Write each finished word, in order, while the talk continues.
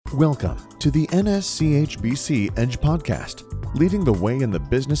Welcome to the NSCHBC Edge Podcast, leading the way in the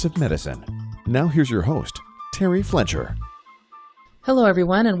business of medicine. Now here's your host, Terry Fletcher. Hello,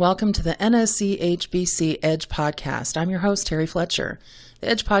 everyone, and welcome to the NSCHBC Edge Podcast. I'm your host, Terry Fletcher. The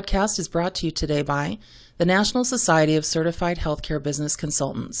Edge Podcast is brought to you today by the National Society of Certified Healthcare Business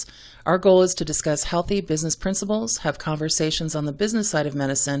Consultants. Our goal is to discuss healthy business principles, have conversations on the business side of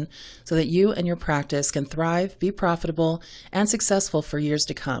medicine, so that you and your practice can thrive, be profitable, and successful for years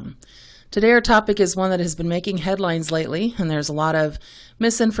to come. Today, our topic is one that has been making headlines lately, and there's a lot of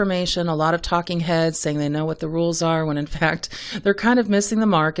misinformation, a lot of talking heads saying they know what the rules are, when in fact, they're kind of missing the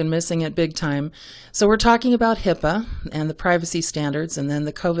mark and missing it big time. So we're talking about HIPAA and the privacy standards, and then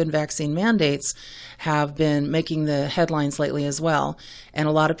the COVID vaccine mandates have been making the headlines lately as well. And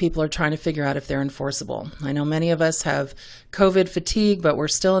a lot of people are trying to figure out if they're enforceable. I know many of us have COVID fatigue, but we're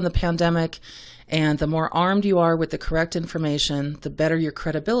still in the pandemic. And the more armed you are with the correct information, the better your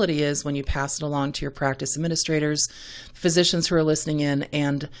credibility is when you pass it along to your practice administrators, physicians who are listening in,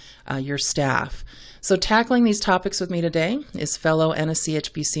 and your staff. So tackling these topics with me today is fellow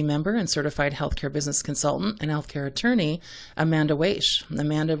NSCHBC member and certified healthcare business consultant and healthcare attorney, Amanda Waish.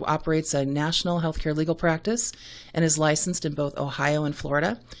 Amanda operates a national healthcare legal practice and is licensed in both Ohio and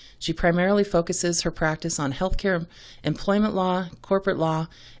Florida. She primarily focuses her practice on healthcare employment law, corporate law,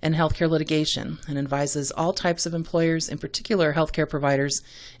 and healthcare litigation, and advises all types of employers, in particular healthcare providers,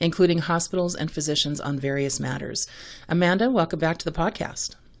 including hospitals and physicians, on various matters. Amanda, welcome back to the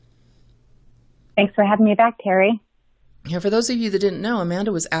podcast. Thanks for having me back, Terry. Yeah, for those of you that didn't know,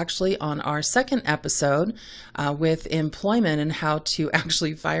 Amanda was actually on our second episode with employment and how to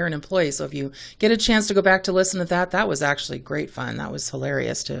actually fire an employee. So if you get a chance to go back to listen to that, that was actually great fun. That was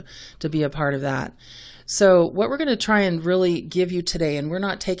hilarious to be a part of that. So what we're going to try and really give you today, and we're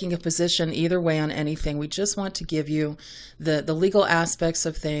not taking a position either way on anything. We just want to give you the legal aspects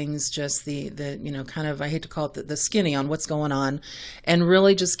of things, just the kind of, I hate to call it the skinny on what's going on, and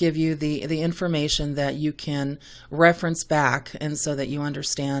really just give you the information that you can reference back, and so that you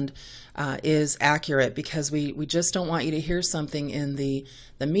understand is accurate, because we just don't want you to hear something in the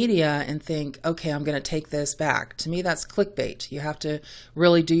media and think, okay, I'm going to take this back. To me, that's clickbait. You have to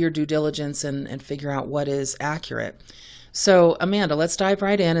really do your due diligence and figure out what is accurate. So, Amanda, let's dive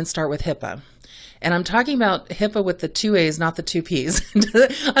right in and start with HIPAA. And I'm talking about HIPAA with the 2 A's, not the 2 P's.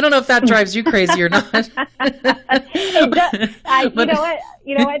 I don't know if that drives you crazy or not. It does.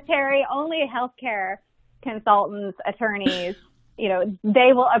 You know what, Terry? Only healthcare consultants, attorneys,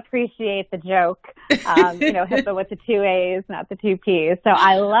 they will appreciate the joke. HIPAA with the 2 A's, not the 2 P's. So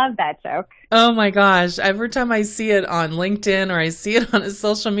I love that joke. Oh my gosh. Every time I see it on LinkedIn or I see it on a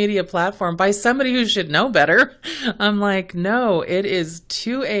social media platform by somebody who should know better, I'm like, no, it is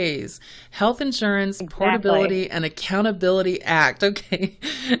 2 A's. Health Insurance, Exactly. Portability and Accountability Act. Okay.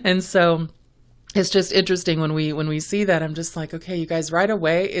 And so it's just interesting when we see that. I'm just like, okay, you guys, right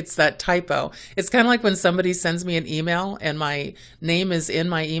away, it's that typo. It's kind of like when somebody sends me an email and my name is in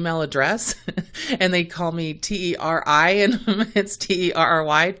my email address and they call me Terry and it's Terry.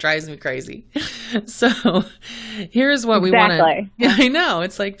 It drives me crazy. So here's what we want to. Yeah, I know.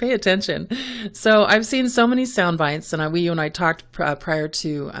 It's like, pay attention. So I've seen so many sound bites, and you and I talked prior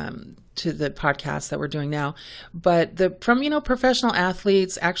to the podcast that we're doing now, but from professional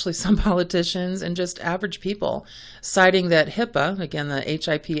athletes, actually some politicians, and just average people citing that HIPAA, again the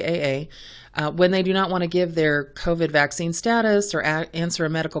HIPAA, when they do not want to give their COVID vaccine status or answer a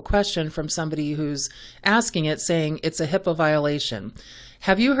medical question from somebody who's asking it, saying it's a HIPAA violation.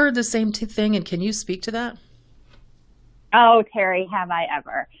 Have you heard the same thing, and can you speak to that? Oh, Terry, have I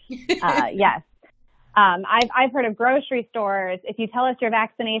ever? Yes. I've heard of grocery stores. If you tell us your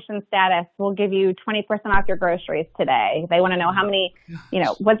vaccination status, we'll give you 20% off your groceries today. They want to know how many,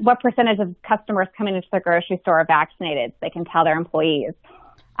 what percentage of customers coming into the grocery store are vaccinated, so they can tell their employees.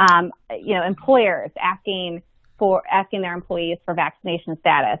 Employers asking their employees for vaccination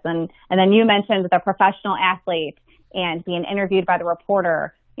status. And then you mentioned the professional athlete and being interviewed by the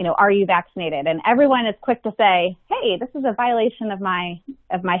reporter. Are you vaccinated? And everyone is quick to say, hey, this is a violation of my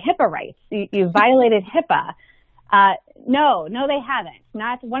HIPAA rights. You violated HIPAA. No, they haven't.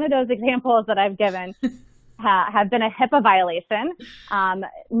 Not one of those examples that I've given have been a HIPAA violation.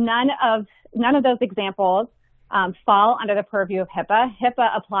 None of those examples fall under the purview of HIPAA.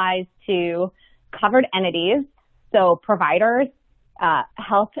 HIPAA applies to covered entities, so providers,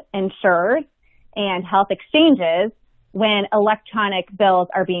 health insurers, and health exchanges, when electronic bills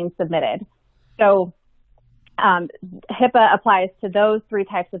are being submitted. So HIPAA applies to those three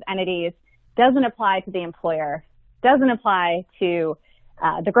types of entities, doesn't apply to the employer, doesn't apply to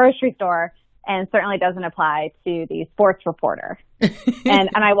the grocery store, and certainly doesn't apply to the sports reporter. and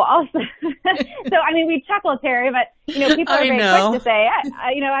I will also, so, I mean, we chuckle, Terry, but, people are very quick to say,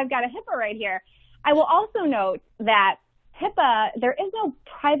 I've got a HIPAA right here. I will also note that HIPAA, there is no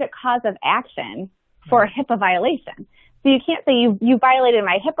private cause of action for a HIPAA violation. So you can't say you violated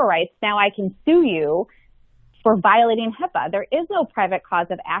my HIPAA rights. Now I can sue you for violating HIPAA. There is no private cause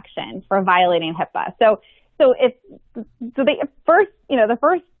of action for violating HIPAA. So the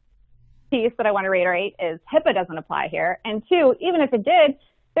first piece that I want to reiterate is HIPAA doesn't apply here. And two, even if it did,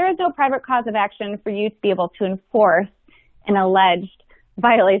 there is no private cause of action for you to be able to enforce an alleged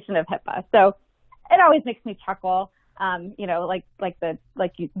violation of HIPAA. So it always makes me chuckle, like the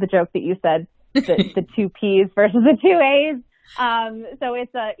joke that you said, the two P's versus the two A's. So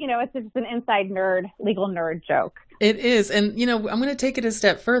it's just an inside legal nerd joke. It is. And, I'm going to take it a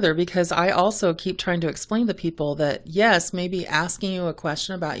step further, because I also keep trying to explain to people that, yes, maybe asking you a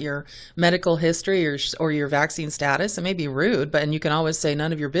question about your medical history or your vaccine status, it may be rude, and you can always say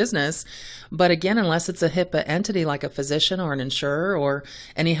none of your business. But again, unless it's a HIPAA entity like a physician or an insurer or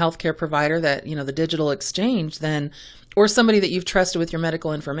any healthcare provider that, the digital exchange, then, or somebody that you've trusted with your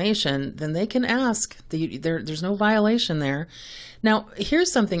medical information, then they can ask. There's no violation there. Now,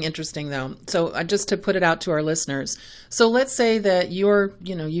 here's something interesting, though. So just to put it out to our listeners. So let's say that you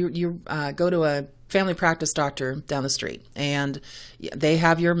go to a family practice doctor down the street and they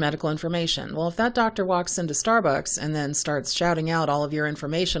have your medical information. Well, if that doctor walks into Starbucks and then starts shouting out all of your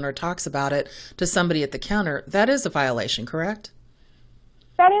information or talks about it to somebody at the counter, that is a violation, correct?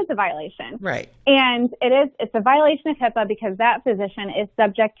 That is a violation. Right. And it's a violation of HIPAA because that physician is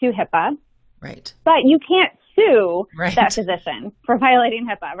subject to HIPAA. Right. But you can't sue that physician for violating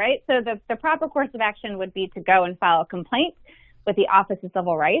HIPAA, right? So the proper course of action would be to go and file a complaint with the Office of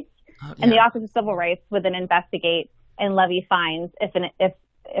Civil Rights. And the Office of Civil Rights would then investigate and levy fines if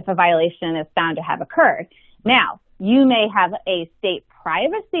a violation is found to have occurred. Now, you may have a state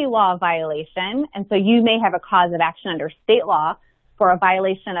privacy law violation, and so you may have a cause of action under state law for a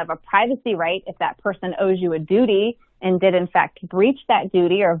violation of a privacy right if that person owes you a duty and did in fact breach that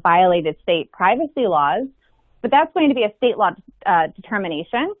duty or violated state privacy laws. But that's going to be a state law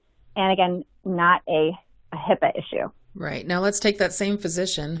determination, and again, not a HIPAA issue. Right. Now let's take that same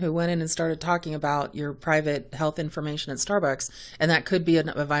physician who went in and started talking about your private health information at Starbucks, and that could be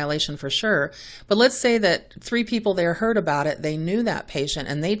a violation for sure. But let's say that 3 people there heard about it, they knew that patient,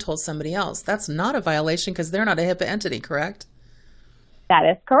 and they told somebody else. That's not a violation because they're not a HIPAA entity, correct? That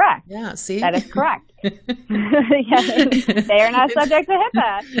is correct. Yeah, see? That is correct. Yes, they are not subject to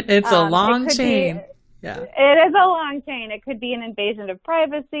HIPAA. It's a long chain. Yeah. It is a long chain. It could be an invasion of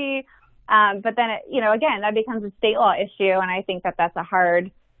privacy. But then, again, that becomes a state law issue. And I think that's a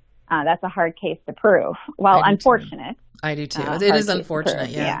hard case to prove. Well, unfortunate. I do too. It is unfortunate.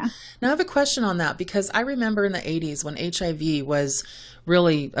 Yeah. Now I have a question on that, because I remember in the 80s when HIV was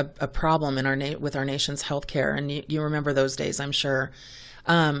really a problem in with our nation's healthcare. And you remember those days, I'm sure.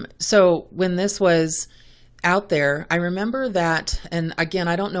 So when this was out there, I remember that, and again,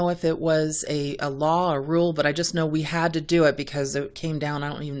 I don't know if it was a law or rule, but I just know we had to do it because it came down, I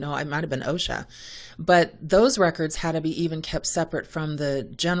don't even know, it might have been OSHA. But those records had to be even kept separate from the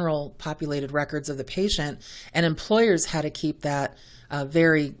general populated records of the patient, and employers had to keep that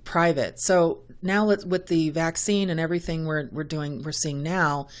very private. So now with the vaccine and everything we're seeing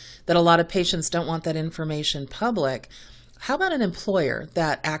now that a lot of patients don't want that information public. How about an employer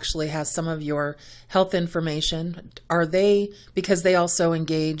that actually has some of your health information? Are they, because they also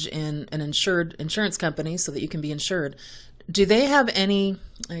engage in an insurance company so that you can be insured, do they have any,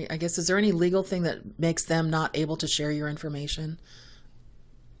 I guess, is there any legal thing that makes them not able to share your information?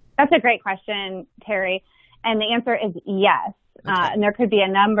 That's a great question, Terry. And the answer is yes. Okay. And there could be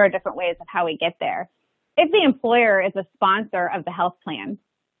a number of different ways of how we get there. If the employer is a sponsor of the health plan,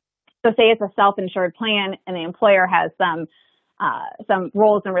 so say it's a self-insured plan and the employer has some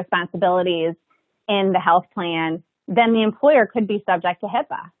roles and responsibilities in the health plan, then the employer could be subject to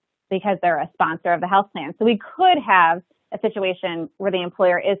HIPAA because they're a sponsor of the health plan. So we could have a situation where the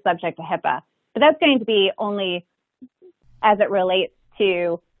employer is subject to HIPAA, but that's going to be only as it relates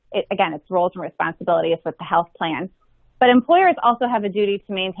to, again, its roles and responsibilities with the health plan. But employers also have a duty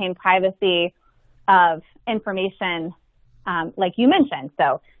to maintain privacy of information, like you mentioned.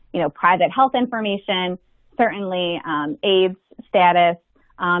 So, private health information, certainly AIDS status,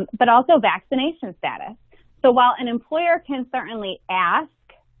 but also vaccination status. So while an employer can certainly ask,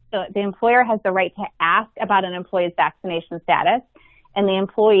 so the employer has the right to ask about an employee's vaccination status, and the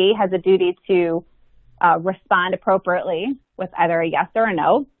employee has a duty to respond appropriately with either a yes or a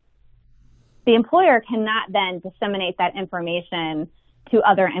no, the employer cannot then disseminate that information to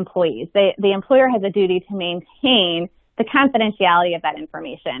other employees. The employer has a duty to maintain the confidentiality of that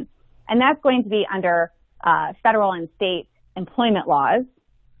information. And that's going to be under federal and state employment laws.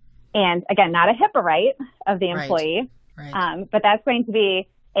 And again, not a HIPAA right of the employee, Right. But that's going to be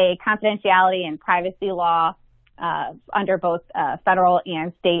a confidentiality and privacy law under both federal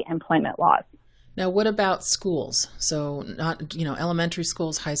and state employment laws. Now, what about schools? So not, elementary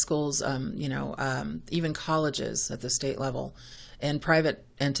schools, high schools, even colleges at the state level and private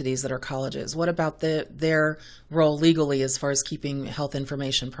entities that are colleges. What about their role legally as far as keeping health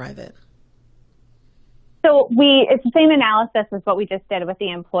information private? So it's the same analysis as what we just did with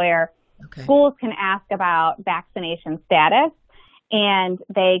the employer. Okay. Schools can ask about vaccination status and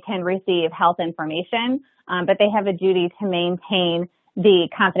they can receive health information, but they have a duty to maintain the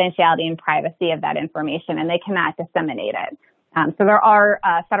confidentiality and privacy of that information, and they cannot disseminate it. So there are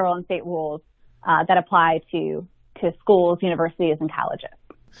federal and state rules that apply to schools, universities, and colleges.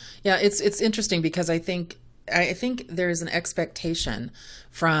 Yeah, it's interesting because I think there's an expectation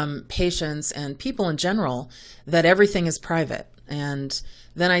from patients and people in general that everything is private. And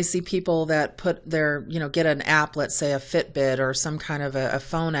then I see people that put their, get an app, let's say a Fitbit or some kind of a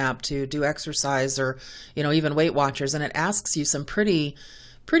phone app to do exercise or, even Weight Watchers. And it asks you some pretty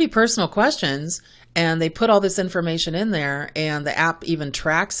personal questions. And they put all this information in there and the app even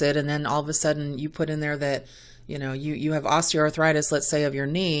tracks it. And then all of a sudden you put in there that, you have osteoarthritis, let's say, of your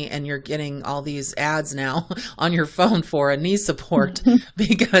knee, and you're getting all these ads now on your phone for a knee support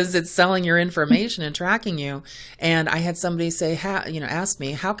because it's selling your information and tracking you. And I had somebody say, ask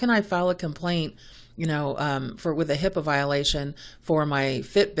me, how can I file a complaint, with a HIPAA violation for my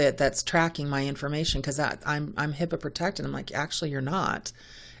Fitbit that's tracking my information? Because I'm HIPAA protected. I'm like, actually, you're not.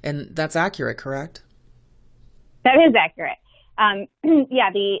 And that's accurate, correct? That is accurate.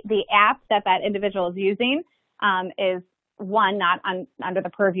 The app that individual is using is one not under the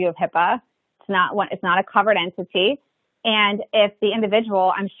purview of HIPAA. It's not a covered entity. And if the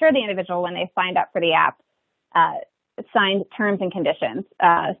individual, I'm sure the individual, when they signed up for the app, signed terms and conditions.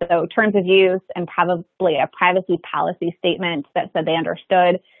 So terms of use and probably a privacy policy statement that said they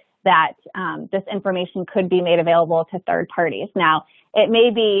understood that this information could be made available to third parties. Now, it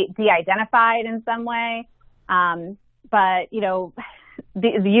may be de-identified in some way, but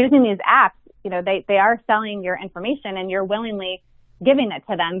using these apps, they are selling your information and you're willingly giving it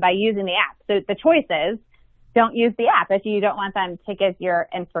to them by using the app. So the choice is don't use the app if you don't want them to give your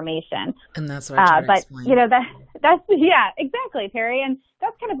information. And that's what I try to explain. That's exactly, Terry. And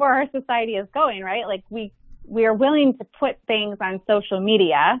that's kind of where our society is going, right? Like we are willing to put things on social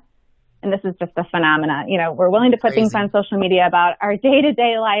media, and this is just a phenomena. We're willing to put things on social media about our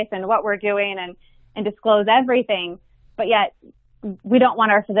day-to-day life and what we're doing and disclose everything, but yet we don't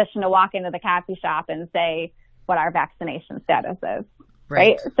want our physician to walk into the coffee shop and say what our vaccination status is,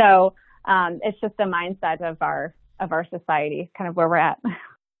 right? So it's just a mindset of our society, kind of where we're at.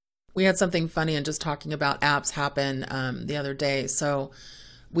 We had something funny and just talking about apps happen the other day. So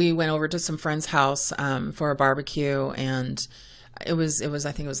we went over to some friend's house for a barbecue, and it was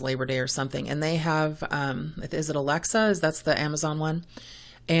I think it was Labor Day or something, and they have is it Alexa? That's the Amazon one?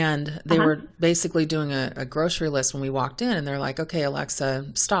 And they were basically doing a grocery list when we walked in, and they're like, okay, Alexa,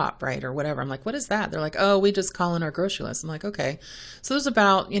 stop, right? Or whatever. I'm like, what is that? They're like, oh, we just call in our grocery list. I'm like, okay. So there's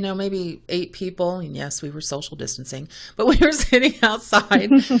about, maybe 8 people. And yes, we were social distancing, but we were sitting outside.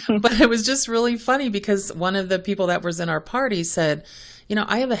 But it was just really funny because one of the people that was in our party said,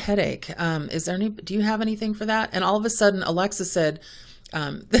 I have a headache. Do you have anything for that? And all of a sudden, Alexa said,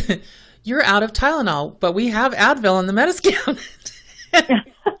 you're out of Tylenol, but we have Advil in the medicine cabinet.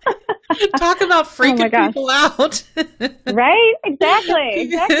 Talk about freaking people out. Right?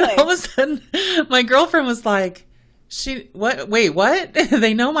 Exactly. All of a sudden, my girlfriend was like, wait, what?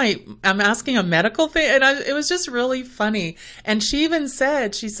 They know I'm asking a medical thing. And it was just really funny. And she even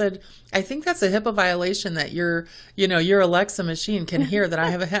said, I think that's a HIPAA violation that your Alexa machine can hear that I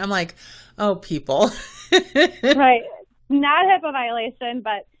have I'm like, oh, people. Right. Not a HIPAA violation,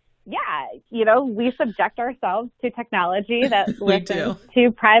 but yeah, we subject ourselves to technology that listens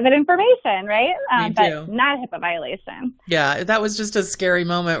to private information, right? But not a HIPAA violation. Yeah, that was just a scary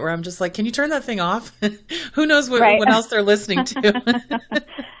moment where I'm just like, can you turn that thing off? Who knows what else they're listening to?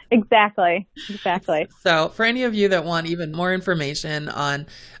 Exactly. So for any of you that want even more information on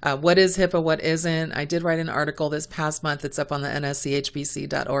what is HIPAA, what isn't, I did write an article this past month. It's up on the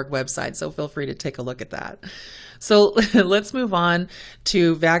nschbc.org website, so feel free to take a look at that. So let's move on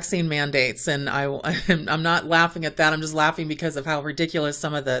to vaccine mandates. And I'm not laughing at that. I'm just laughing because of how ridiculous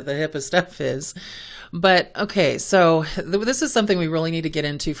some of the HIPAA stuff is. But okay, so this is something we really need to get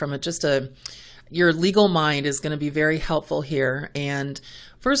into from just a your legal mind is going to be very helpful here. And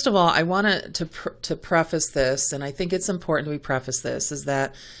first of all, I want to preface this, and I think it's important we preface this, is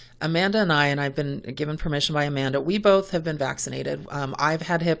that Amanda and I've been given permission by Amanda, we both have been vaccinated. I've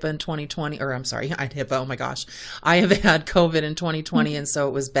had HIPAA in 2020, or I'm sorry, I had HIPAA, oh my gosh. I have had COVID in 2020, and so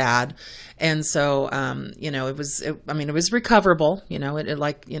it was bad. And so, it was recoverable,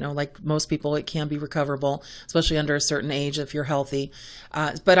 like most people, it can be recoverable, especially under a certain age if you're healthy.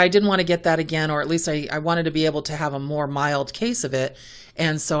 But I didn't want to get that again, or at least I wanted to be able to have a more mild case of it.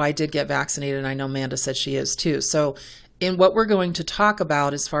 And so I did get vaccinated, and I know Amanda said she is too. So in what we're going to talk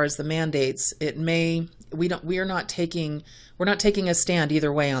about as far as the mandates, we're not taking a stand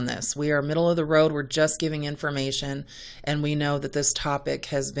either way on this. We are middle of the road. We're just giving information, and we know that this topic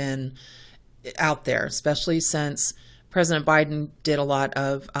has been out there, especially since President Biden did a lot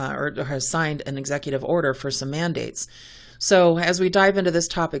of, or has signed an executive order for some mandates. So as we dive into this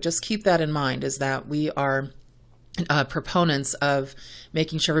topic, just keep that in mind, is that we are proponents of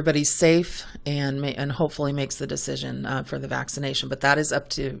making sure everybody's safe and hopefully makes the decision for the vaccination. But that is up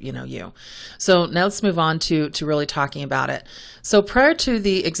to you. So now let's move on to really talking about it. So prior to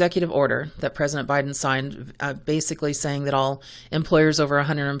the executive order that President Biden signed, basically saying that all employers over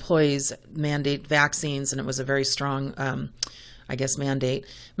 100 employees mandate vaccines, and it was a very strong mandate.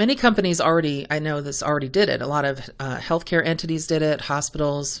 Many companies already did it. A lot of healthcare entities did it,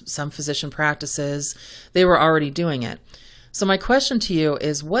 hospitals, some physician practices, they were already doing it. So my question to you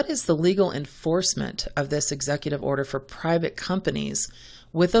is, what is the legal enforcement of this executive order for private companies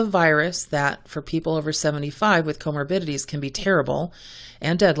with a virus that for people over 75 with comorbidities can be terrible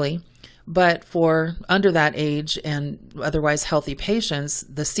and deadly? But for under that age and otherwise healthy patients,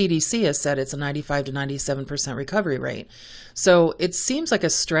 the CDC has said it's a 95 to 97% recovery rate. So it seems like a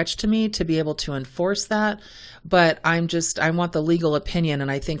stretch to me to be able to enforce that. But I want the legal opinion, and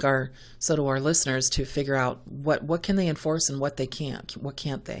I think so do our listeners, to figure out what can they enforce and what they can't. What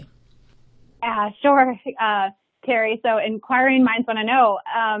can't they? Sure, Terry. So inquiring minds want to know.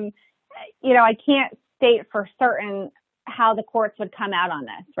 I can't state for certain how the courts would come out on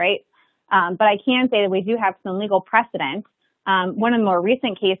this, right? But I can say that we do have some legal precedent. One of the more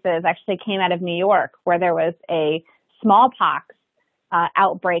recent cases actually came out of New York, where there was a smallpox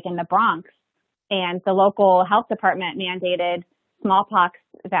outbreak in the Bronx, and the local health department mandated smallpox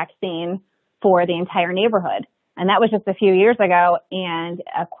vaccine for the entire neighborhood. And that was just a few years ago, and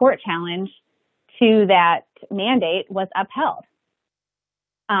a court challenge to that mandate was upheld.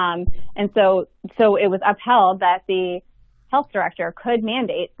 And so it was upheld that the health director could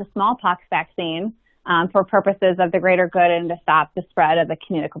mandate the smallpox vaccine for purposes of the greater good and to stop the spread of the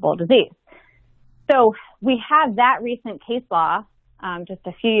communicable disease. So we have that recent case law just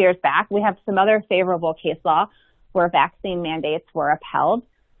a few years back. We have some other favorable case law where vaccine mandates were upheld.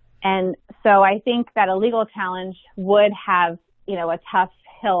 And so I think that a legal challenge would have, a tough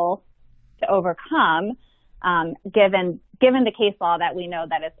hill to overcome, given the case law that we know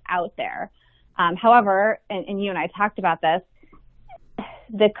that is out there. However, and you and I talked about this,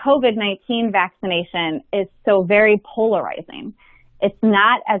 the COVID-19 vaccination is so very polarizing. It's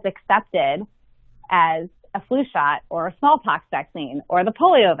not as accepted as a flu shot or a smallpox vaccine or the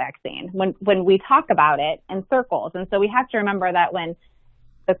polio vaccine when we talk about it in circles. And so we have to remember that when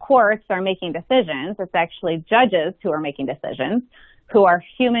the courts are making decisions, it's actually judges who are making decisions, who are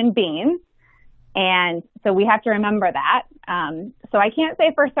human beings. And so we have to remember that. So I can't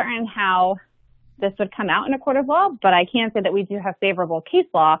say for certain how this would come out in a court of law, but I can say that we do have favorable case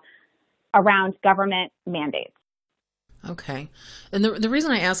law around government mandates. Okay. And the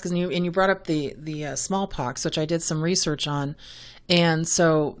reason I ask is, and you brought up the smallpox, which I did some research on. And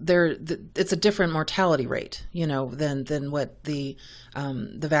so it's a different mortality rate, than what the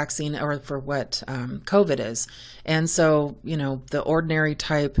vaccine or for what COVID is. And so, the ordinary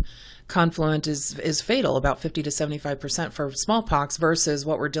type confluent is fatal, about 50 to 75% for smallpox versus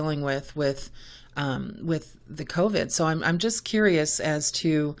what we're dealing with the COVID. So I'm just curious as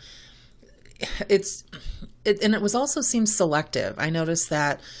to and it was also seems selective. I noticed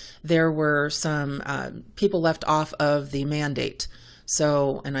that there were some people left off of the mandate.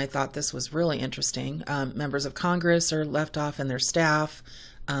 So, and I thought this was really interesting. Members of Congress are left off and their staff.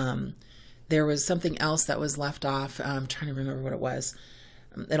 There was something else that was left off. I'm trying to remember what it was.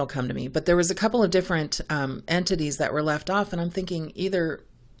 It'll come to me. But there was a couple of different entities that were left off, and I'm thinking either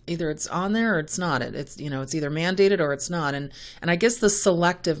it's on there or it's not. It's it's either mandated or it's not. And I guess the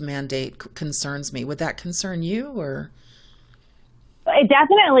selective mandate concerns me. Would that concern you, or? It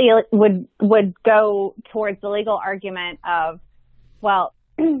definitely would go towards the legal argument of, well,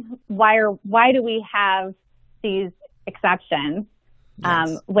 why do we have these exceptions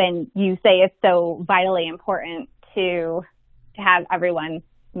Yes. when you say it's so vitally important to have everyone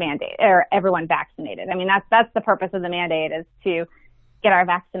mandate or everyone vaccinated. I mean, that's the purpose of the mandate, is to get our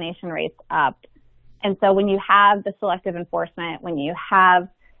vaccination rates up. And so when you have the selective enforcement, when you have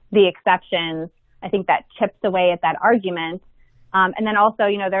the exceptions, I think that chips away at that argument. And then also,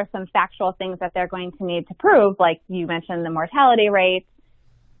 there's some factual things that they're going to need to prove, like you mentioned, the mortality rates,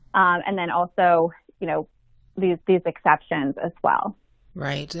 and then also, these exceptions as well.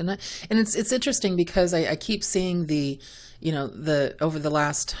 Right. And it's interesting because I keep seeing the over the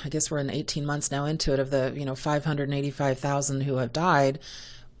last, I guess we're in 18 months now into it, of the, 585,000 who have died,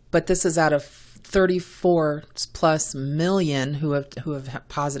 but this is out of 34 plus million who have had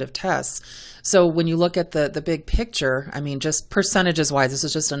positive tests. So when you look at the big picture, I mean, just percentages wise, this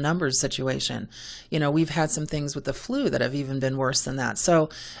is just a numbers situation. We've had some things with the flu that have even been worse than that. So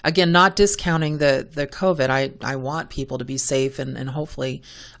again, not discounting the COVID. I want people to be safe and hopefully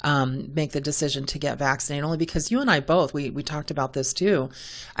make the decision to get vaccinated, only because you and I both, we talked about this too.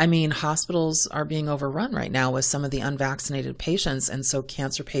 I mean, hospitals are being overrun right now with some of the unvaccinated patients. And so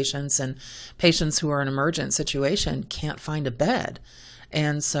cancer patients and patients who are in an emergent situation can't find a bed.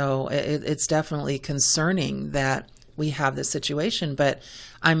 And so it's definitely concerning that we have this situation, but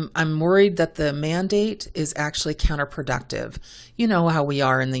I'm worried that the mandate is actually counterproductive. You know how we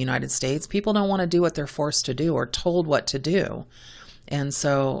are in the United States. People don't want to do what they're forced to do or told what to do. And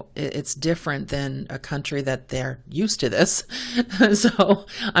so it's different than a country that they're used to this. So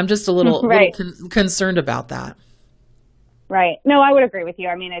I'm just a little concerned about that. Right. No, I would agree with you.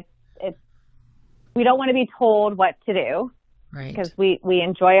 I mean, it's we don't want to be told what to do. Right. Because we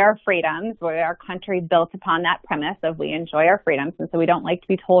enjoy our freedoms. Our country built upon that premise of we enjoy our freedoms. And so we don't like to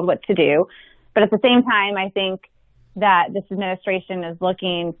be told what to do. But at the same time, I think that this administration is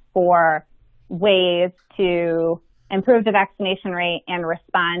looking for ways to improve the vaccination rate and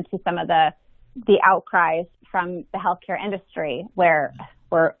respond to some of the outcries from the healthcare industry, where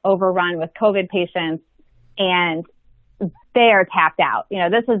we're overrun with COVID patients and they are tapped out.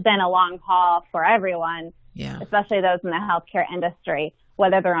 This has been a long haul for everyone. Yeah. Especially those in the healthcare industry,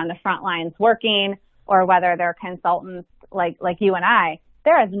 whether they're on the front lines working or whether they're consultants like you and I.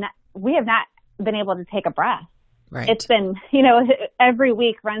 We have not been able to take a breath. Right. It's been, every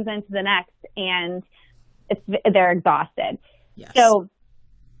week runs into the next, and they're exhausted. Yes. So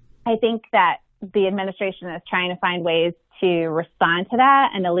I think that the administration is trying to find ways to respond to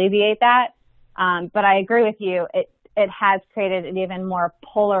that and alleviate that. But I agree with you. It has created an even more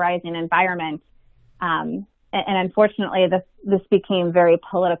polarizing environment. And unfortunately, this became very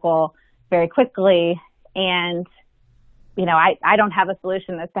political very quickly. And, I don't have a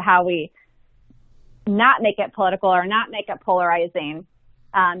solution as to how we not make it political or not make it polarizing.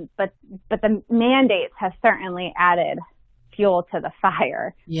 But the mandates have certainly added fuel to the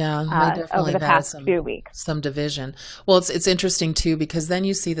fire. Yeah, over the past few weeks. Some division. Well, it's interesting too, because then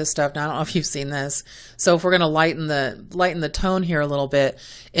you see this stuff. Now, I don't know if you've seen this. So if we're going to lighten the tone here a little bit,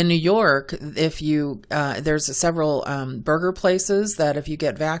 in New York, if you there's several burger places that if you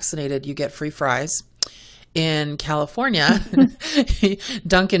get vaccinated, you get free fries. In California,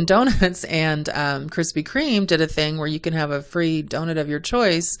 Dunkin' Donuts and Krispy Kreme did a thing where you can have a free donut of your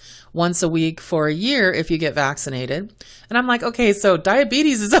choice once a week for a year if you get vaccinated. And I'm like, okay, so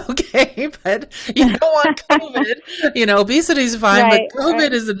diabetes is okay, but you don't want COVID. Obesity is fine, right, but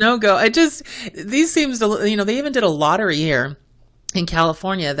COVID is a no-go. These seems to, they even did a lottery here in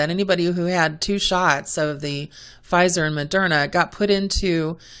California that anybody who had 2 shots of the Pfizer and Moderna got put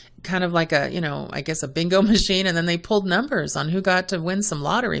into kind of like a, I guess a bingo machine, and then they pulled numbers on who got to win some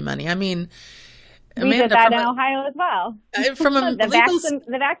lottery money. I mean, we did that in Ohio as well. From a the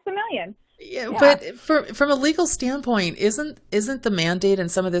Vax-A-Million. Yeah, but from a legal standpoint, isn't the mandate and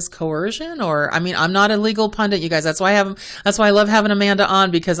some of this coercion? Or, I mean, I'm not a legal pundit, you guys. That's why I love having Amanda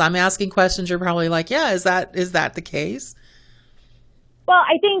on, because I'm asking questions. You're probably like, yeah, is that the case? Well,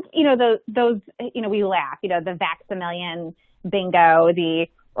 I think those we laugh. The Vax-A-Million bingo,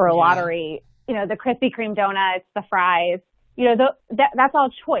 or lottery, the Krispy Kreme donuts, the fries, that's all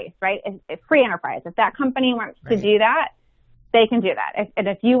choice, right? It's free enterprise. If that company wants to do that, they can do that. And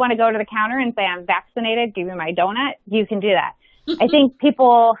if you want to go to the counter and say, I'm vaccinated, give me my donut, you can do that. I think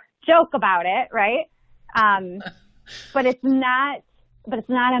people joke about it, right? But it's not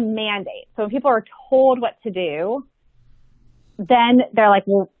a mandate. So when people are told what to do, then they're like,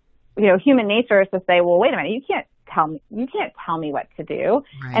 well, human nature is to say, well, wait a minute, you can't tell me what to do.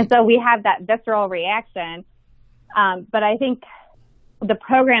 Right. And so we have that visceral reaction. But I think the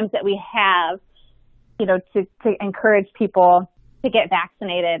programs that we have, to encourage people to get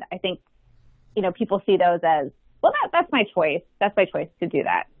vaccinated, I think, people see those well, that's my choice. That's my choice to do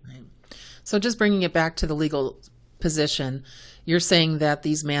that. Right. So just bringing it back to the legal position, you're saying that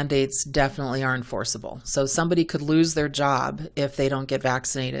these mandates definitely are enforceable. So somebody could lose their job if they don't get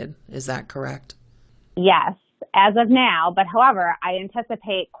vaccinated. Is that correct? Yes, as of now. But however, I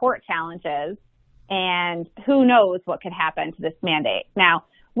anticipate court challenges, and who knows what could happen to this mandate. Now,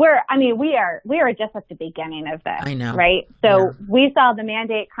 we are just at the beginning of this. I know. Right? So we saw the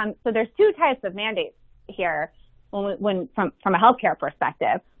mandate come. So there's two types of mandates here when from a healthcare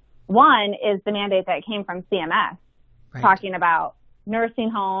perspective. One is the mandate that came from CMS, right, talking about nursing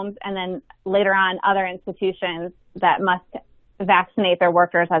homes, and then later on other institutions that must vaccinate their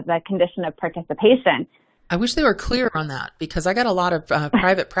workers as a condition of participation. I wish they were clear on that, because I got a lot of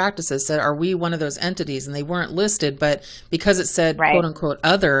private practices that are we one of those entities, and they weren't listed, but because it said right, quote unquote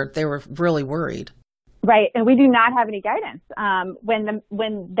other, they were really worried. Right, and we do not have any guidance.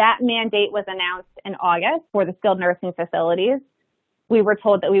 When that mandate was announced in August for the skilled nursing facilities, we were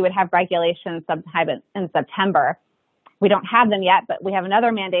told that we would have regulations sometime in September. We don't have them yet, but we have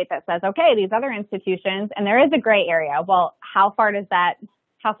another mandate that says, okay, these other institutions, and there is a gray area. Well, how far does that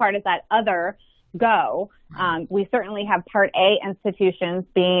other go? We certainly have Part A institutions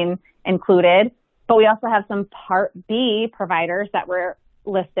being included, but we also have some Part B providers that were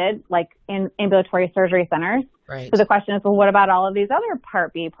listed, like in ambulatory surgery centers. Right. So the question is, well, what about all of these other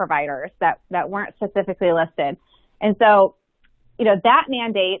Part B providers that weren't specifically listed? And so, that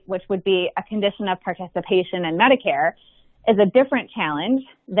mandate, which would be a condition of participation in Medicare, is a different challenge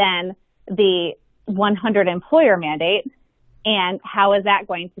than the 100 employer mandate. And how is that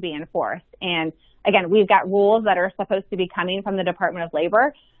going to be enforced? And again, we've got rules that are supposed to be coming from the Department of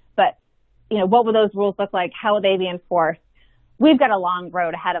Labor, but what will those rules look like? How will they be enforced? We've got a long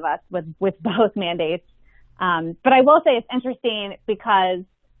road ahead of us with both mandates. But I will say it's interesting because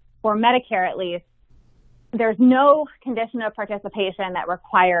for Medicare, at least, there's no condition of participation that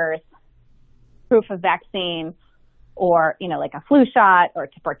requires proof of vaccine or, like a flu shot or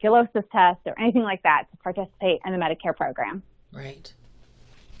tuberculosis test or anything like that to participate in the Medicare program. Right.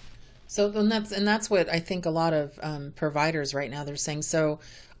 So then that's what I think a lot of providers right now, they're saying, so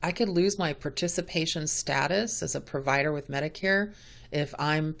I could lose my participation status as a provider with Medicare if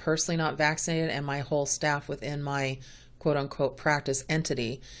I'm personally not vaccinated and my whole staff within my quote unquote practice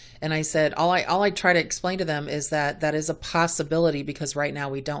entity. And I said, all I try to explain to them is that is a possibility, because right now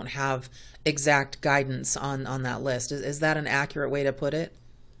we don't have exact guidance on that list. Is that an accurate way to put it?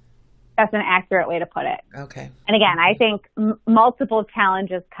 That's an accurate way to put it. Okay. And again, I think multiple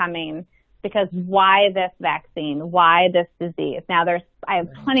challenges coming, because why this vaccine? Why this disease? Now I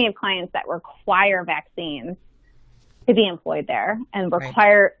have plenty of clients that require vaccines to be employed there and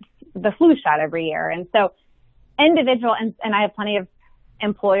require the flu shot every year. And so individual, and I have plenty of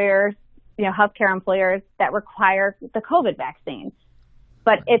employers, healthcare employers that require the COVID vaccine,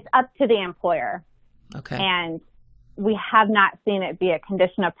 but it's up to the employer. Okay. And we have not seen it be a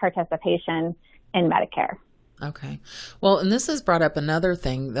condition of participation in Medicare. Okay. Well, and this has brought up another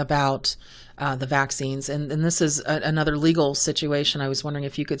thing about the vaccines, and this is another legal situation I was wondering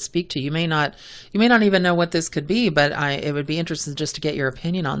if you could speak to. You may not even know what this could be, but it would be interesting just to get your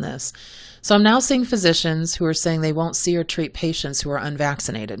opinion on this. So I'm now seeing physicians who are saying they won't see or treat patients who are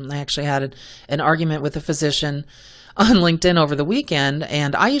unvaccinated. And I actually had an argument with a physician on LinkedIn over the weekend,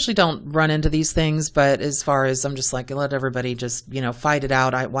 and I usually don't run into these things, but as far as I'm just like, let everybody just, fight it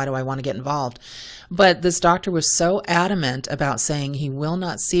out. Why do I want to get involved? But this doctor was so adamant about saying he will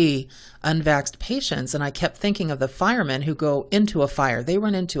not see unvaxxed patients. And I kept thinking of the firemen who go into a fire. They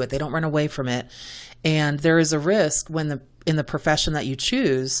run into it. They don't run away from it. And there is a risk in the profession that you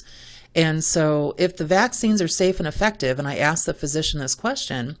choose. And so if the vaccines are safe and effective, and I asked the physician this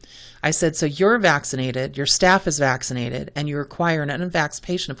question, I said, so you're vaccinated, your staff is vaccinated, and you require an unvaxxed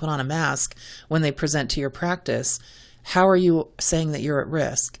patient to put on a mask when they present to your practice, how are you saying that you're at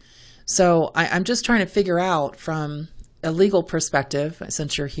risk? So I'm just trying to figure out from a legal perspective,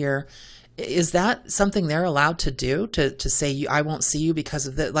 since you're here, is that something they're allowed to do, to say, I won't see you because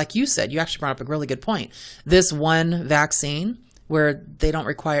of the, like you said, you actually brought up a really good point, this one vaccine where they don't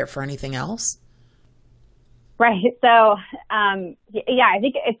require it for anything else? Right. So, I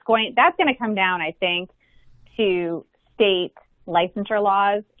think that's going to come down, I think, to state licensure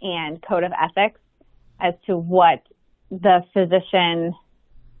laws and code of ethics as to what the physician,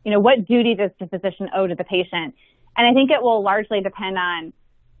 what duty does the physician owe to the patient. And I think it will largely depend on,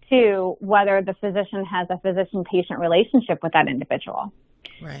 too, whether the physician has a physician-patient relationship with that individual.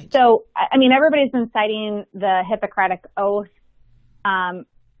 Right. So, everybody's been citing the Hippocratic Oath.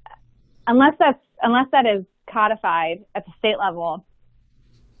 Unless that is codified at the state level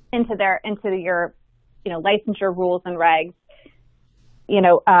into your licensure rules and regs.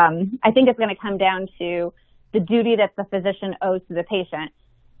 I think it's going to come down to the duty that the physician owes to the patient.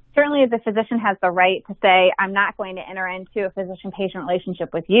 Certainly, the physician has the right to say, I'm not going to enter into a physician-patient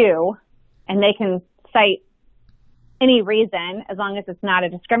relationship with you, and they can cite any reason as long as it's not a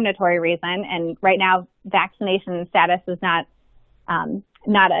discriminatory reason. And right now, vaccination status is not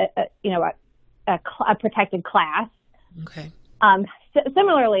a protected class. Okay.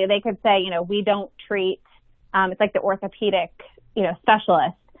 Similarly, they could say, we don't treat. It's like the orthopedic,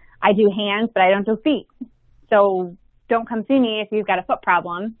 specialist. I do hands, but I don't do feet. So don't come see me if you've got a foot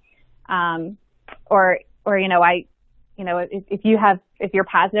problem. If you're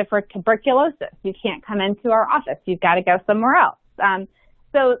positive for tuberculosis, you can't come into our office. You've got to go somewhere else.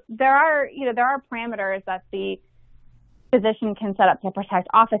 So there are parameters that the physician can set up to protect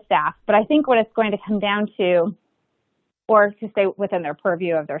office staff. But I think what it's going to come down to, or to stay within their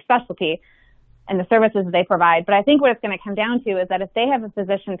purview of their specialty and the services they provide. But I think what it's going to come down to is that if they have a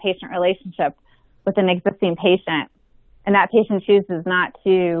physician-patient relationship with an existing patient, and that patient chooses not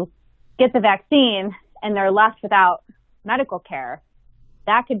to get the vaccine and they're left without medical care,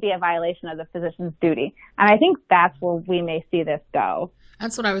 that could be a violation of the physician's duty. And I think that's where we may see this go.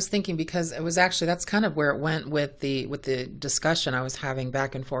 That's what I was thinking, because it was actually, that's kind of where it went with the discussion I was having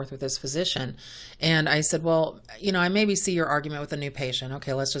back and forth with this physician. And I said, well, I maybe see your argument with a new patient.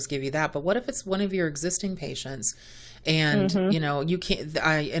 Okay, let's just give you that. But what if it's one of your existing patients? And, you can't,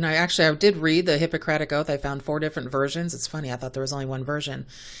 I did read the Hippocratic Oath. I found 4 different versions. It's funny. I thought there was only one version,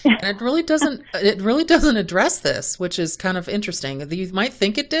 and it really doesn't address this, which is kind of interesting. You might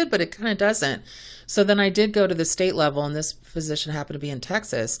think it did, but it kind of doesn't. So then I did go to the state level, and this physician happened to be in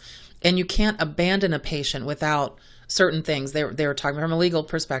Texas, and you can't abandon a patient without certain things. They were talking from a legal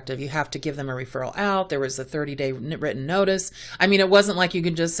perspective. You have to give them a referral out. There was a 30-day written notice. I mean, it wasn't like you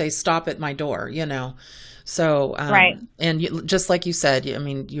could just say, stop at my door, So, right. And just like you said,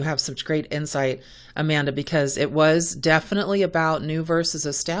 you have such great insight, Amanda, because it was definitely about new versus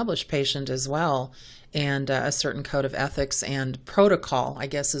established patient as well. And a certain code of ethics and protocol, I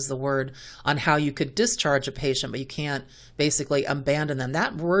guess is the word, on how you could discharge a patient, but you can't basically abandon them.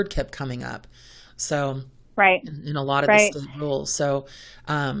 That word kept coming up. So, right. In a lot of the state rules. So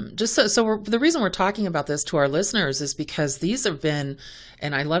the reason we're talking about this to our listeners is because these have been,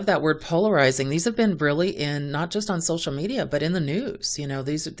 and I love that word, polarizing. These have been really in, not just on social media, but in the news.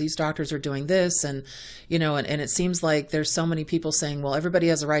 These doctors are doing this, and and it seems like there's so many people saying, well, everybody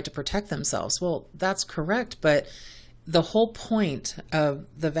has a right to protect themselves. Well, that's correct, but the whole point of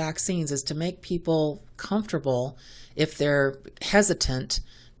the vaccines is to make people comfortable if they're hesitant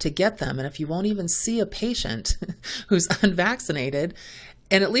to get them. And if you won't even see a patient who's unvaccinated,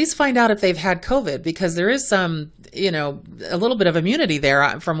 and at least find out if they've had COVID, because there is some, a little bit of immunity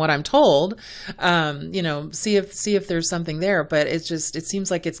there from what I'm told, see if there's something there. But it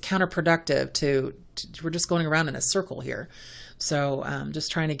seems like it's counterproductive to we're just going around in a circle here. So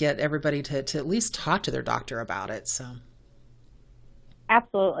just trying to get everybody to at least talk to their doctor about it. So.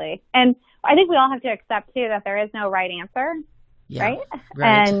 Absolutely. And I think we all have to accept too that there is no right answer. Yeah, right?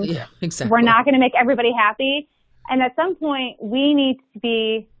 And yeah, exactly. We're not going to make everybody happy. And at some point, we need to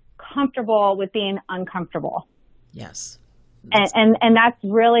be comfortable with being uncomfortable. Yes. And that's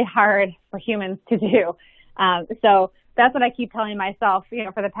really hard for humans to do. So that's what I keep telling myself,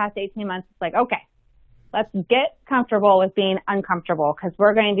 for the past 18 months. It's like, okay, let's get comfortable with being uncomfortable, because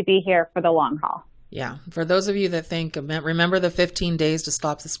we're going to be here for the long haul. Yeah. For those of you that remember the 15 days to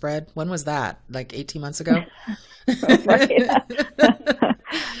stop the spread? When was that? Like 18 months ago? That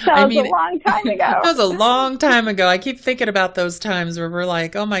was a long time ago. That was a long time ago. I keep thinking about those times where we're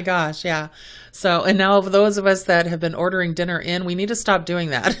like, oh my gosh, yeah. So, and now for those of us that have been ordering dinner in, we need to stop doing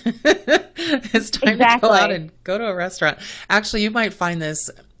that. It's time to go out and go to a restaurant. Actually, you might find this,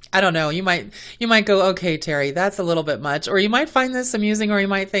 I don't know, you might go, okay, Terry, that's a little bit much. Or you might find this amusing, or you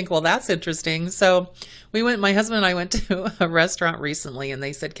might think, well, that's interesting. So my husband and I went to a restaurant recently, and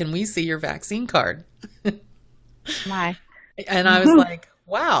they said, can we see your vaccine card? My. And I was like,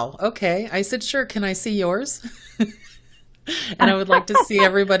 wow, okay. I said, sure, can I see yours? And I would like to see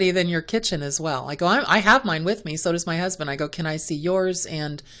everybody in your kitchen as well. I go, I have mine with me. So does my husband. I go, can I see yours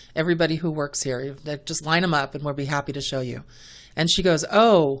and everybody who works here? Just line them up and we'll be happy to show you. And she goes,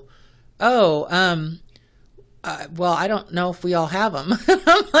 well, I don't know if we all have them.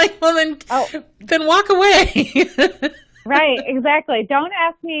 I'm like, well, then walk away. Right, exactly. Don't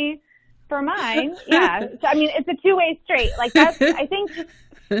ask me for mine. Yeah. So, I mean, it's a two-way street. Like I think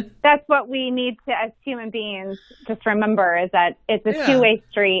that's what we need to, as human beings, just remember, is that it's a two-way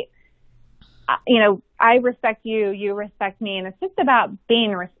street. I respect you, you respect me, and it's just about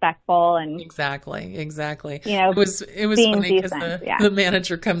being respectful and Exactly. It was being funny because decent. the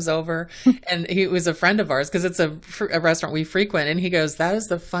manager comes over and he was a friend of ours because it's a restaurant we frequent, and he goes, "That is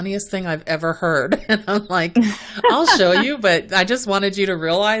the funniest thing I've ever heard." And I'm like, "I'll show you, but I just wanted you to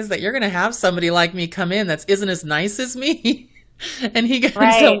realize that you're going to have somebody like me come in that isn't as nice as me." And he goes,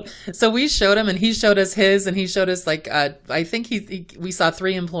 right. so we showed him, and he showed us his, and he showed us like, I think we saw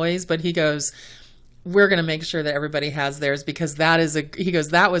 3 employees, but he goes, "We're going to make sure that everybody has theirs because he goes,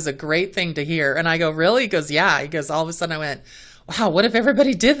 that was a great thing to hear." And I go, "Really?" He goes, "Yeah." He goes, all of a sudden I went, "Wow, what if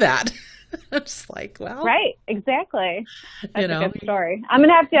everybody did that?" I'm just like, well, right. Exactly. That's a good story. I'm going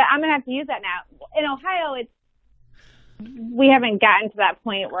to have to use that now. In Ohio, we haven't gotten to that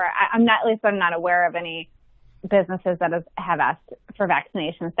point where I'm not aware of any businesses that have asked for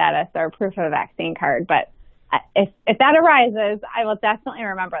vaccination status or proof of a vaccine card. But if that arises, I will definitely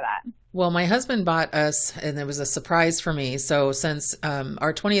remember that. Well, my husband bought us, and it was a surprise for me. So since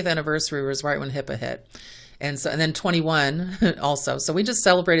our 20th anniversary was right when HIPAA hit, and then 21 also. So we just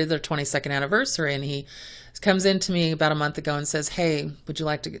celebrated their 22nd anniversary, and he comes in to me about a month ago and says, "Hey, would you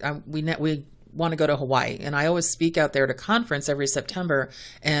like to? We want to go to Hawaii." And I always speak out there at a conference every September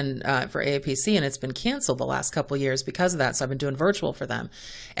and for AAPC, and it's been canceled the last couple of years because of that. So I've been doing virtual for them.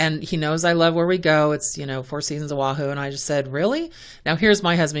 And he knows I love where we go. It's, 4 Seasons Oahu. And I just said, "Really?" Now here's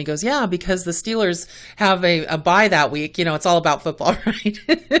my husband. He goes, "Yeah, because the Steelers have a bye that week. It's all about football, right?"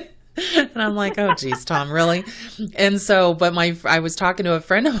 And I'm like, "Oh, geez, Tom, really?" And so, but I was talking to a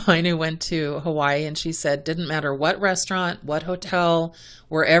friend of mine who went to Hawaii, and she said, didn't matter what restaurant, what hotel,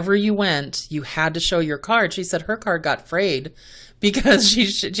 wherever you went, you had to show your card. She said her card got frayed because she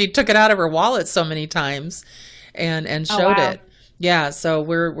took it out of her wallet so many times and showed it. Yeah, so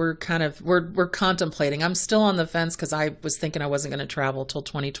we're contemplating. I'm still on the fence because I was thinking I wasn't going to travel till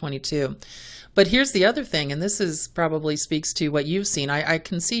 2022. But here's the other thing, and this is probably speaks to what you've seen. I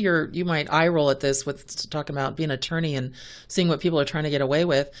can see you might eye roll at this with talking about being an attorney and seeing what people are trying to get away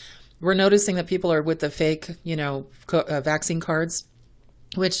with. We're noticing that people are with the fake, vaccine cards,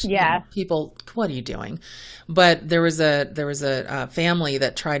 which people, what are you doing? But there was a family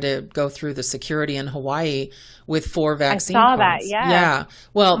that tried to go through the security in Hawaii with 4 vaccine cards. I saw that, yeah.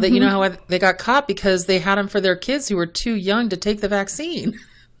 Well, how they got caught because they had them for their kids who were too young to take the vaccine.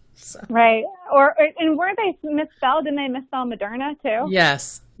 So. Right. And weren't they misspelled? Didn't they misspell Moderna too?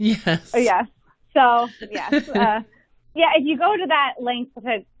 Yes. Oh, yes. So, yes. If you go to that length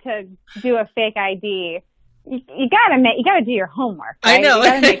to do a fake ID, you gotta do your homework. Right? I know. You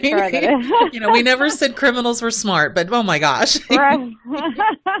gotta make sure that we never said criminals were smart, but oh my gosh. Right.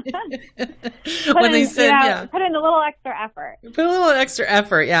 When they said, put in a little extra effort. Put a little extra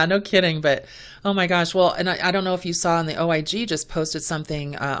effort. Yeah, no kidding. But oh my gosh. Well, and I don't know if you saw in the OIG just posted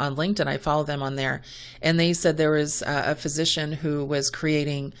something on LinkedIn. I follow them on there, and they said there was a physician who was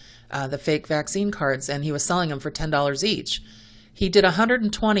creating the fake vaccine cards, and he was selling them for $10 each. He did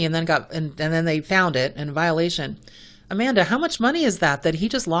 120 and then they found it in violation. Amanda, how much money is that he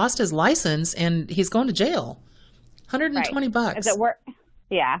just lost his license and he's going to jail? $120. Is it worth?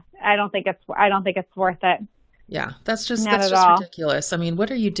 Yeah, I don't think it's worth it. Yeah, that's just ridiculous. I mean, what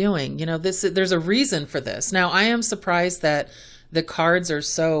are you doing? There's a reason for this. Now, I am surprised that the cards are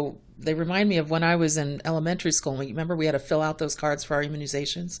they remind me of when I was in elementary school. Remember we had to fill out those cards for our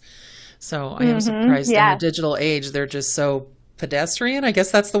immunizations. So I am surprised in the digital age, they're just so pedestrian. I guess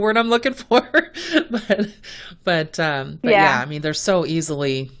that's the word I'm looking for. but I mean, they're so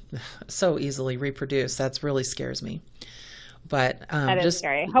easily reproduced. That really scares me. But that is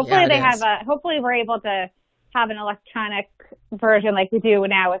scary. Hopefully we're able to have an electronic version like we do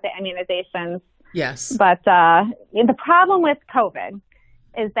now with the immunizations. Yes. But the problem with COVID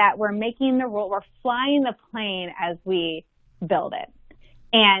is that we're making we're flying the plane as we build it.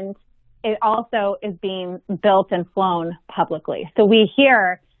 And it also is being built and flown publicly. So we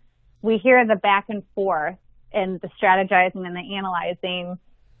hear the back and forth and the strategizing and the analyzing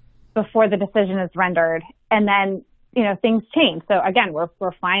before the decision is rendered. And then, things change. So again, we're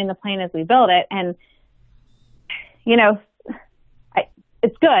flying the plane as we build it. And,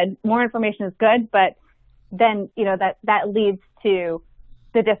 it's good. More information is good, but then, that leads to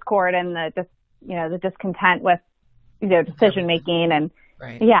the discord and the discontent with, decision making. And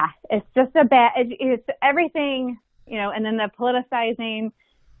right. Yeah, it's just it's everything, and then the politicizing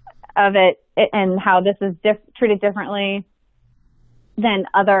of it and how this is treated differently than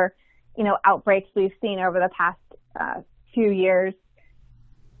other, outbreaks we've seen over the past few years.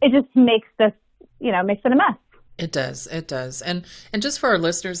 It just makes it a mess. It does. And just for our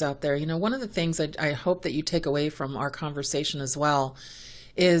listeners out there, one of the things I hope that you take away from our conversation as well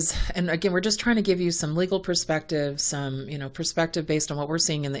is, and again, we're just trying to give you some legal perspective, some, perspective based on what we're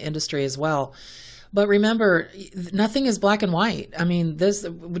seeing in the industry as well. But remember, nothing is black and white. I mean,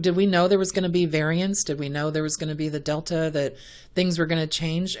 did we know there was going to be variance? Did we know there was going to be the Delta, that things were going to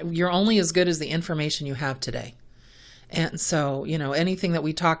change? You're only as good as the information you have today. And so, anything that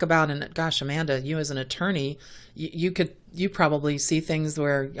we talk about, and gosh, Amanda, you as an attorney, you probably see things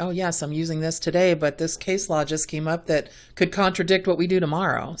where, oh yes, I'm using this today, but this case law just came up that could contradict what we do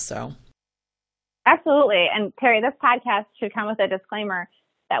tomorrow. So. Absolutely. And Terry, this podcast should come with a disclaimer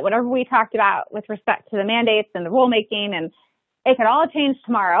that whatever we talked about with respect to the mandates and the rulemaking, and it could all change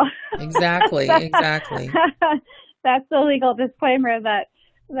tomorrow. Exactly. Exactly. That's the legal disclaimer that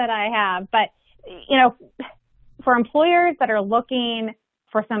I have. But, for employers that are looking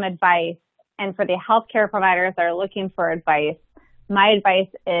for some advice, and for the healthcare providers that are looking for advice, my advice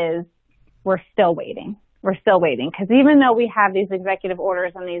is we're still waiting. We're still waiting, because even though we have these executive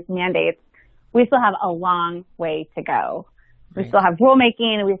orders and these mandates, we still have a long way to go. We still have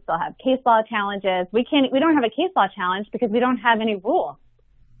rulemaking, we still have case law challenges. We don't have a case law challenge because we don't have any rules.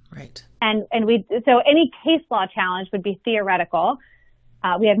 Right. So any case law challenge would be theoretical.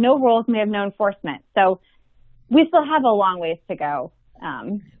 We have no rules and we have no enforcement. So we still have a long ways to go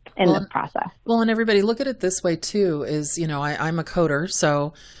in this process. Well, and everybody look at it this way too, is, I'm a coder,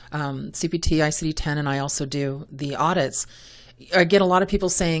 so CPT, ICD-10, and I also do the audits. I get a lot of people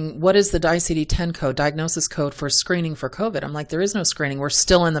saying, what is the ICD-10 code, diagnosis code for screening for COVID? I'm like, there is no screening. We're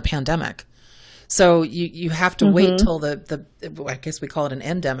still in the pandemic. So you have to wait till I guess we call it an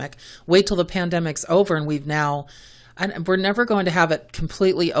endemic, wait till the pandemic's over, and we're never going to have it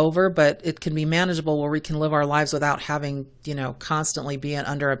completely over, but it can be manageable where we can live our lives without having, constantly be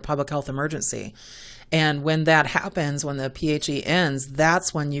under a public health emergency. And when that happens, when the PHE ends,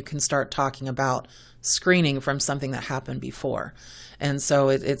 that's when you can start talking about screening from something that happened before. And so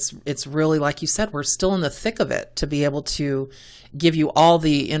it's really, like you said, we're still in the thick of it to be able to give you all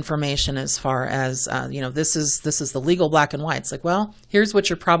the information as far as, this is the legal black and white. It's like, well, here's what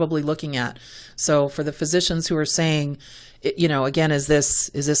you're probably looking at. So for the physicians who are saying, again, is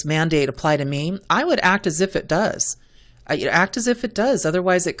this mandate apply to me? I would act as if it does. Act as if it does.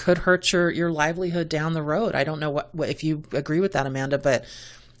 Otherwise, it could hurt your livelihood down the road. I don't know what if you agree with that, Amanda, but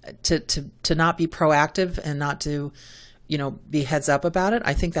to not be proactive and not to, be heads up about it,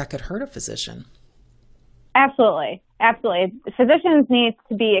 I think that could hurt a physician. Absolutely. Absolutely. Physicians need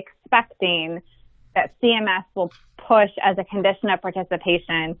to be expecting that CMS will push as a condition of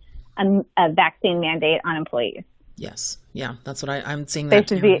participation a vaccine mandate on employees. Yes. Yeah. That's what I'm seeing. That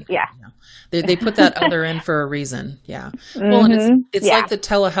they should be, yeah. They put that other in for a reason. Yeah. Well, and it's like the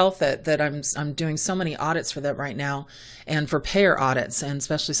telehealth that I'm doing so many audits for that right now, and for payer audits, and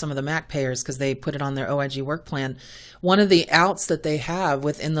especially some of the MAC payers, because they put it on their OIG work plan. One of the outs that they have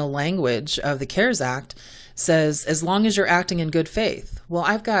within the language of the CARES Act says, as long as you're acting in good faith. Well,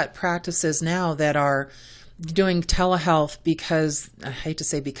 I've got practices now that are doing telehealth because, I hate to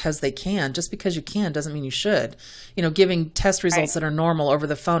say because they can, just because you can doesn't mean you should, giving test results that are normal over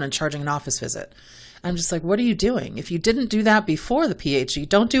the phone and charging an office visit. I'm just like, what are you doing? If you didn't do that before the PHE,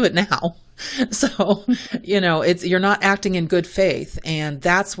 don't do it now. So, you're not acting in good faith. And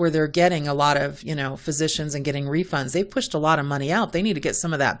that's where they're getting a lot of, physicians and getting refunds. They've pushed a lot of money out. They need to get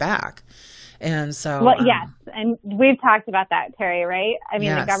some of that back. And so, well, yes. And we've talked about that, Terry, right? I mean,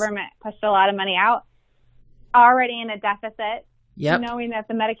 yes. The government pushed a lot of money out, already in a deficit, yep. Knowing that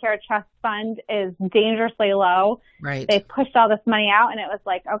the Medicare Trust Fund is dangerously low. Right. They pushed all this money out, and it was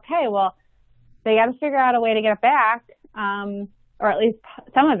like, okay, well, they got to figure out a way to get it back, or at least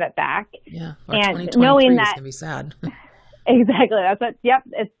some of it back. Yeah. And knowing that, is going to be sad. Exactly.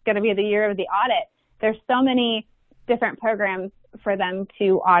 It's going to be the year of the audit. There's so many different programs for them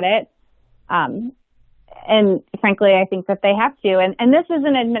to audit. And frankly, I think that they have to. And this is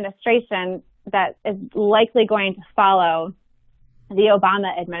an administration that is likely going to follow the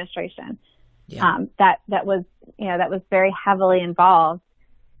Obama administration. Yeah. That was very heavily involved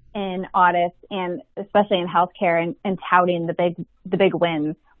in audits, and especially in healthcare, and touting the big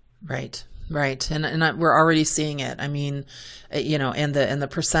wins. Right. Right. And we're already seeing it. I mean, and the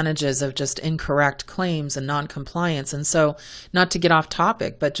percentages of just incorrect claims and non-compliance. And so, not to get off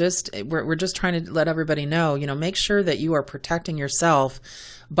topic, but we're just trying to let everybody know, make sure that you are protecting yourself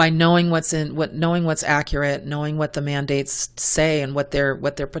by knowing what's accurate, knowing what the mandates say and what their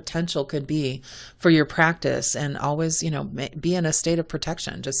potential could be for your practice, and always, be in a state of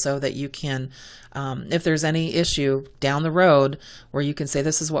protection, just so that you can, if there's any issue down the road where you can say,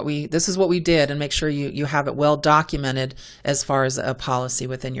 this is what we did, and make sure you have it well documented as far as a policy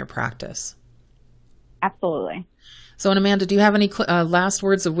within your practice. Absolutely. So, and Amanda, do you have any last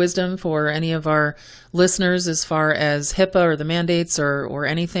words of wisdom for any of our listeners as far as HIPAA or the mandates or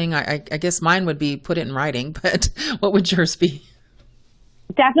anything? I guess mine would be put it in writing, but what would yours be?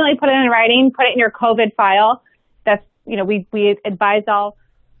 Definitely put it in writing, put it in your COVID file. That's, we advise all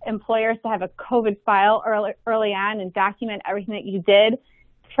employers to have a COVID file early on and document everything that you did.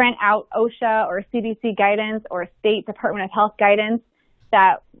 Print out OSHA or CDC guidance or State Department of Health guidance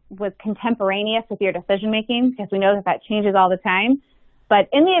that was contemporaneous with your decision making, because we know that changes all the time. But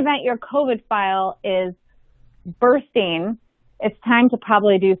in the event your COVID file is bursting, it's time to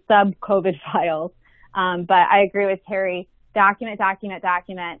probably do sub-COVID files. But I agree with Terry, document,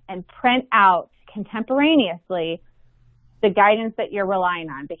 and print out contemporaneously the guidance that you're relying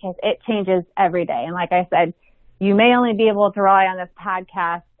on, because it changes every day. And like I said, you may only be able to rely on this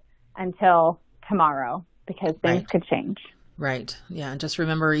podcast until tomorrow, because things could change. Right. Yeah. And just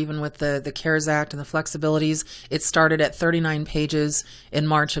remember, even with the CARES Act and the flexibilities, it started at 39 pages in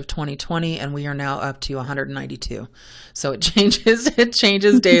March of 2020, and we are now up to 192. So it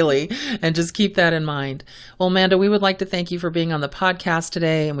changes daily, and just keep that in mind. Well, Amanda, we would like to thank you for being on the podcast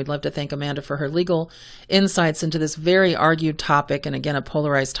today, and we'd love to thank Amanda for her legal insights into this very argued topic, and again, a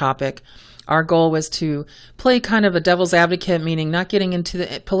polarized topic. Our goal was to play kind of a devil's advocate, meaning not getting into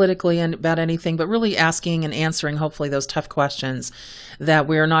the politically about anything, but really asking and answering, hopefully, those tough questions that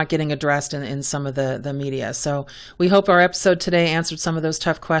we are not getting addressed in some of the media. So we hope our episode today answered some of those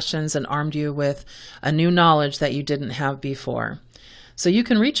tough questions and armed you with a new knowledge that you didn't have before. So you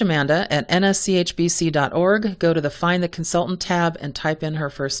can reach Amanda at nschbc.org. Go to the Find the Consultant tab and type in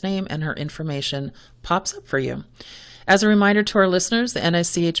her first name, and her information pops up for you. As a reminder to our listeners, the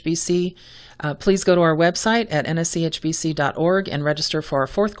NSCHBC, please go to our website at nschbc.org and register for our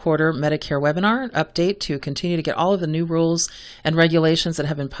fourth quarter Medicare webinar update to continue to get all of the new rules and regulations that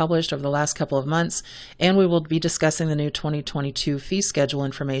have been published over the last couple of months. And we will be discussing the new 2022 fee schedule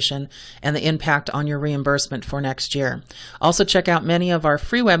information and the impact on your reimbursement for next year. Also check out many of our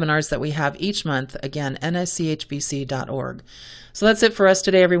free webinars that we have each month. Again, nschbc.org. So that's it for us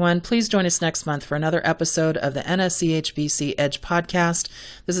today, everyone. Please join us next month for another episode of the NSCHBC Edge podcast.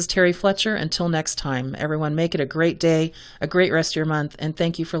 This is Terry Fletcher. Until next time, everyone, make it a great day, a great rest of your month, and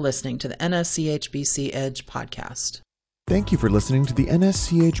thank you for listening to the NSCHBC Edge podcast. Thank you for listening to the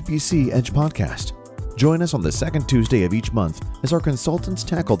NSCHBC Edge podcast. Join us on the second Tuesday of each month as our consultants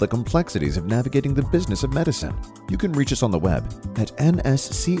tackle the complexities of navigating the business of medicine. You can reach us on the web at nschbc.org.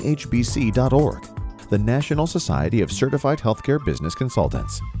 The National Society of Certified Healthcare Business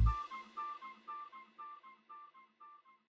Consultants.